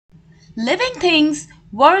Living things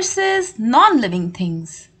versus non-living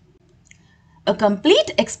things. A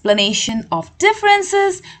complete explanation of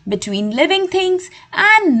differences between living things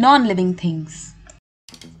and non-living things.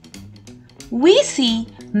 We see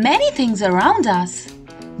many things around us.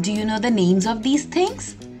 Do you know the names of these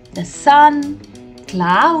things? The sun,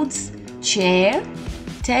 clouds, chair,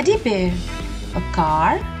 teddy bear, a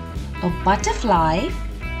car, a butterfly,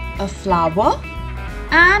 a flower,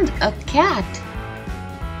 and a cat.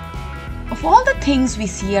 Of all the things we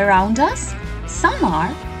see around us, some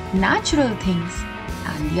are natural things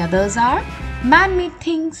and the others are man-made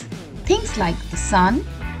things. Things like the sun,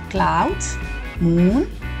 clouds, moon,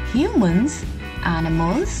 humans,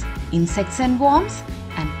 animals, insects and worms,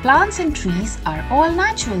 and plants and trees are all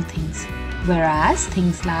natural things, whereas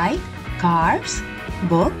things like cars,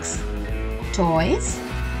 books, toys,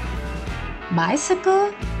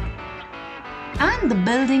 bicycle, and the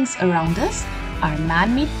buildings around us are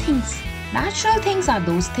man-made things. Natural things are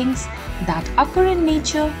those things that occur in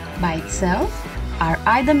nature by itself, are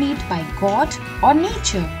either made by God or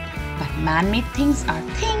nature. But man-made things are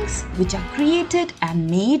things which are created and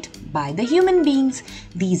made by the human beings.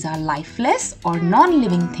 These are lifeless or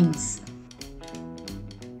non-living things.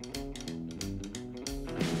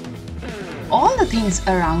 All the things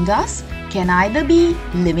around us can either be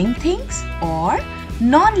living things or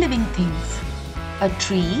non-living things. A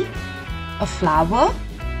tree, a flower,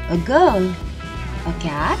 a girl, a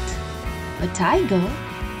cat, a tiger,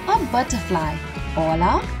 a butterfly, all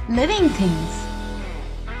are living things.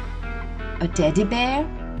 A teddy bear,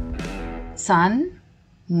 sun,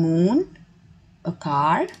 moon, a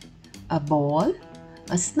car, a ball,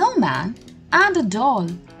 a snowman, and a doll,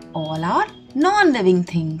 all are non-living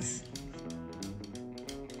things.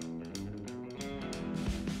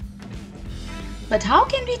 But how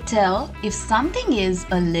can we tell if something is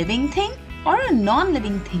a living thing or a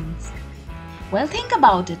non-living thing? Well, think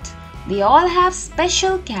about it. They all have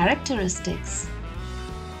special characteristics.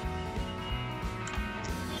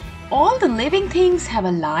 All the living things have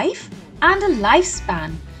a life and a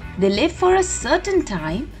lifespan. They live for a certain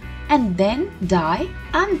time and then die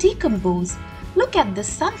and decompose. Look at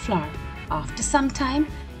this sunflower. After some time,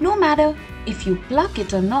 no matter if you pluck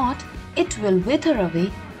it or not, it will wither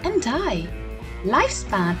away and die.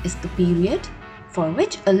 Lifespan is the period for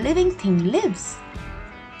which a living thing lives.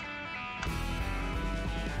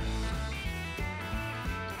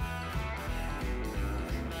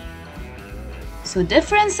 So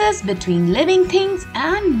differences between living things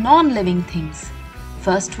and non-living things.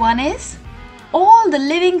 First one is, all the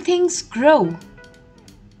living things grow.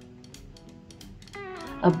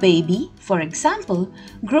 A baby, for example,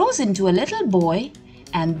 grows into a little boy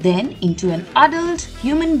and then into an adult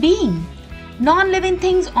human being. Non-living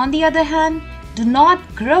things, on the other hand, do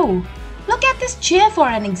not grow. Look at this chair for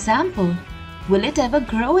an example. Will it ever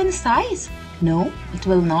grow in size? No, it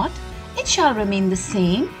will not. It shall remain the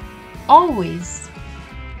same, always.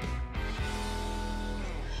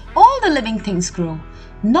 All the living things grow,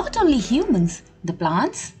 not only humans, the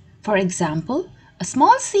plants. For example, a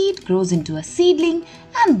small seed grows into a seedling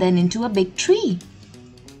and then into a big tree.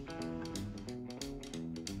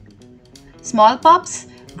 Small pups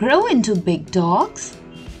grow into big dogs.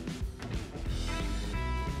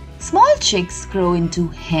 Small chicks grow into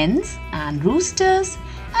hens and roosters,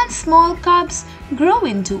 and small cubs grow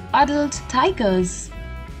into adult tigers.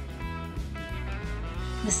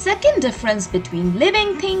 The second difference between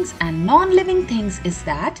living things and non-living things is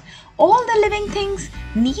that all the living things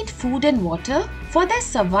need food and water for their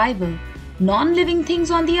survival. Non-living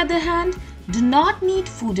things, on the other hand, do not need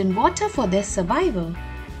food and water for their survival.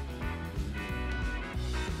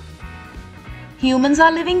 Humans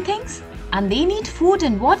are living things and they need food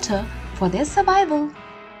and water for their survival.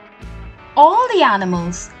 All the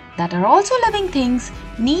animals that are also living things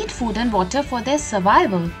need food and water for their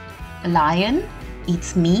survival. A lion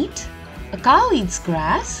eats meat, a cow eats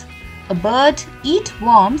grass, a bird eats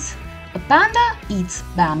worms, a panda eats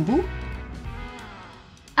bamboo,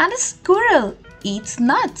 and a squirrel eats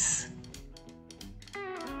nuts.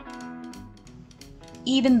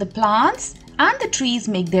 Even the plants and the trees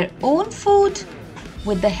make their own food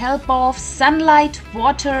with the help of sunlight,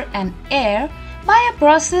 water, and air by a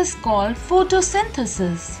process called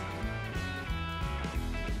photosynthesis.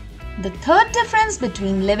 The third difference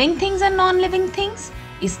between living things and non-living things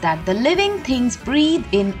is that the living things breathe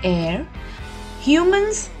in air.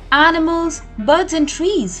 Humans, animals, birds, and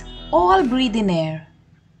trees all breathe in air,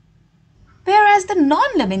 whereas the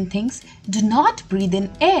non-living things do not breathe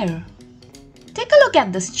in air. Take a look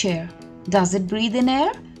at this chair. Does it breathe in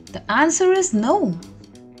air? The answer is no.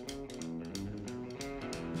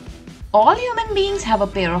 All human beings have a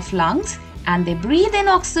pair of lungs and they breathe in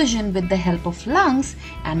oxygen with the help of lungs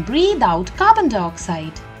and breathe out carbon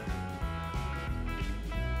dioxide.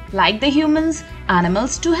 Like the humans,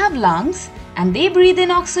 animals too have lungs and they breathe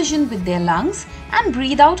in oxygen with their lungs and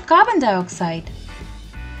breathe out carbon dioxide.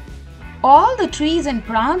 All the trees and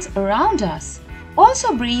plants around us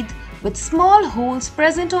also breathe with small holes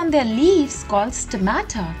present on their leaves called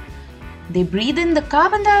stomata. They breathe in the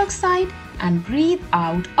carbon dioxide and breathe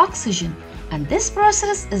out oxygen, and this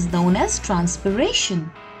process is known as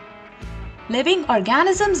transpiration. Living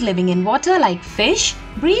organisms living in water like fish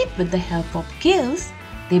breathe with the help of gills.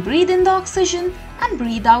 They breathe in the oxygen and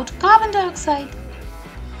breathe out carbon dioxide.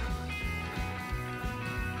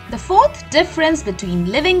 The fourth difference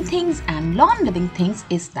between living things and non-living things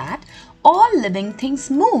is that all living things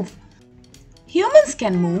move. Humans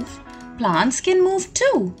can move, plants can move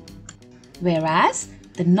too, whereas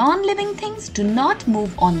the non-living things do not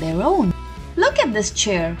move on their own. Look at this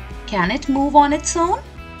chair. Can it move on its own?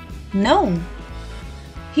 No.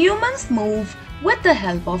 Humans move with the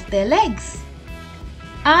help of their legs.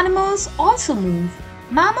 Animals also move.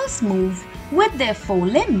 Mammals move with their four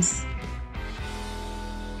limbs.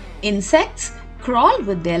 Insects crawl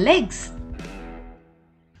with their legs.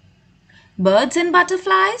 Birds and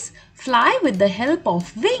butterflies fly with the help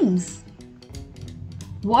of wings.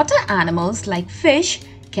 Water animals like fish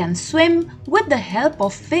can swim with the help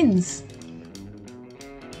of fins.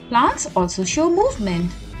 Plants also show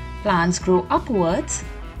movement. Plants grow upwards.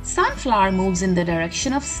 Sunflower moves in the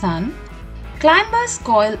direction of sun. Climbers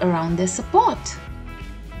coil around their support.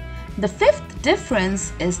 The fifth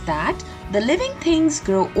difference is that the living things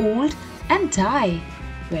grow old and die,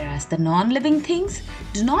 whereas the non-living things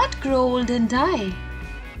do not grow old and die.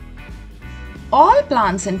 All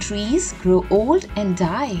plants and trees grow old and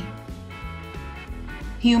die.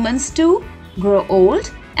 Humans too grow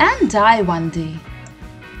old and die one day.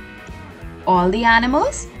 All the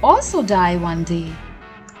animals also die one day.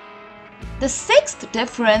 The sixth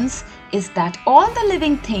difference is that all the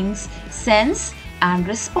living things sense and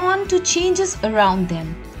respond to changes around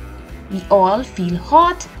them. We all feel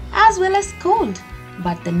hot as well as cold,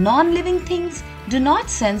 but the non-living things do not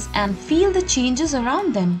sense and feel the changes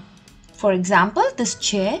around them. For example, this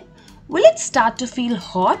chair, will it start to feel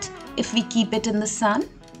hot if we keep it in the sun?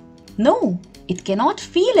 No, it cannot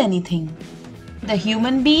feel anything. The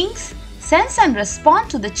human beings sense and respond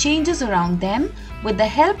to the changes around them with the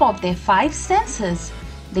help of their five senses.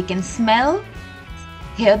 They can smell,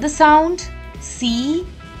 hear the sound, see,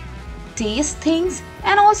 taste things,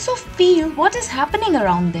 and also feel what is happening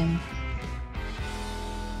around them.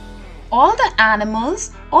 All the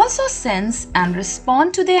animals also sense and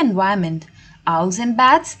respond to their environment. Owls and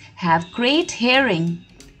bats have great hearing,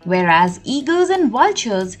 whereas eagles and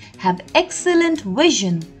vultures have excellent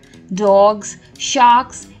vision. Dogs,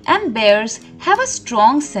 sharks, and bears have a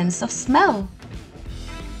strong sense of smell.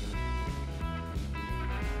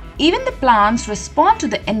 Even the plants respond to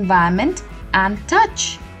the environment and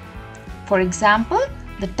touch. For example,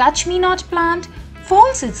 the touch-me-not plant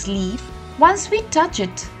folds its leaf once we touch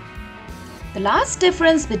it. The last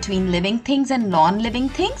difference between living things and non-living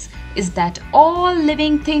things is that all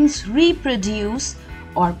living things reproduce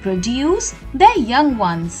or produce their young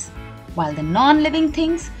ones, while the non-living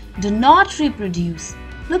things do not reproduce.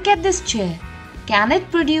 Look at this chair. Can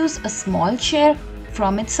it produce a small chair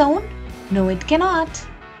from its own? No, it cannot.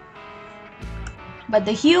 But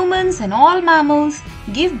the humans and all mammals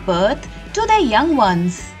give birth to their young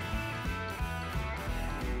ones.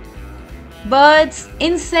 Birds,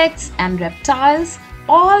 insects, and reptiles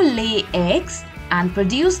all lay eggs and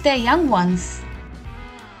produce their young ones.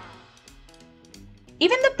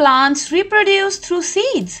 Even the plants reproduce through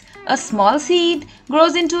seeds. A small seed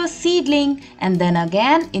grows into a seedling and then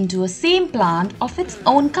again into a same plant of its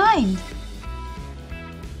own kind.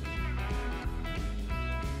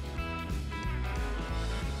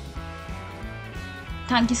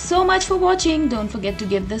 Thank you so much for watching. Don't forget to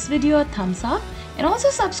give this video a thumbs up and also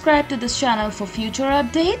subscribe to this channel for future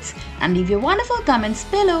updates and leave your wonderful comments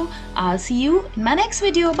below. I'll see you in my next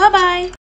video. Bye bye.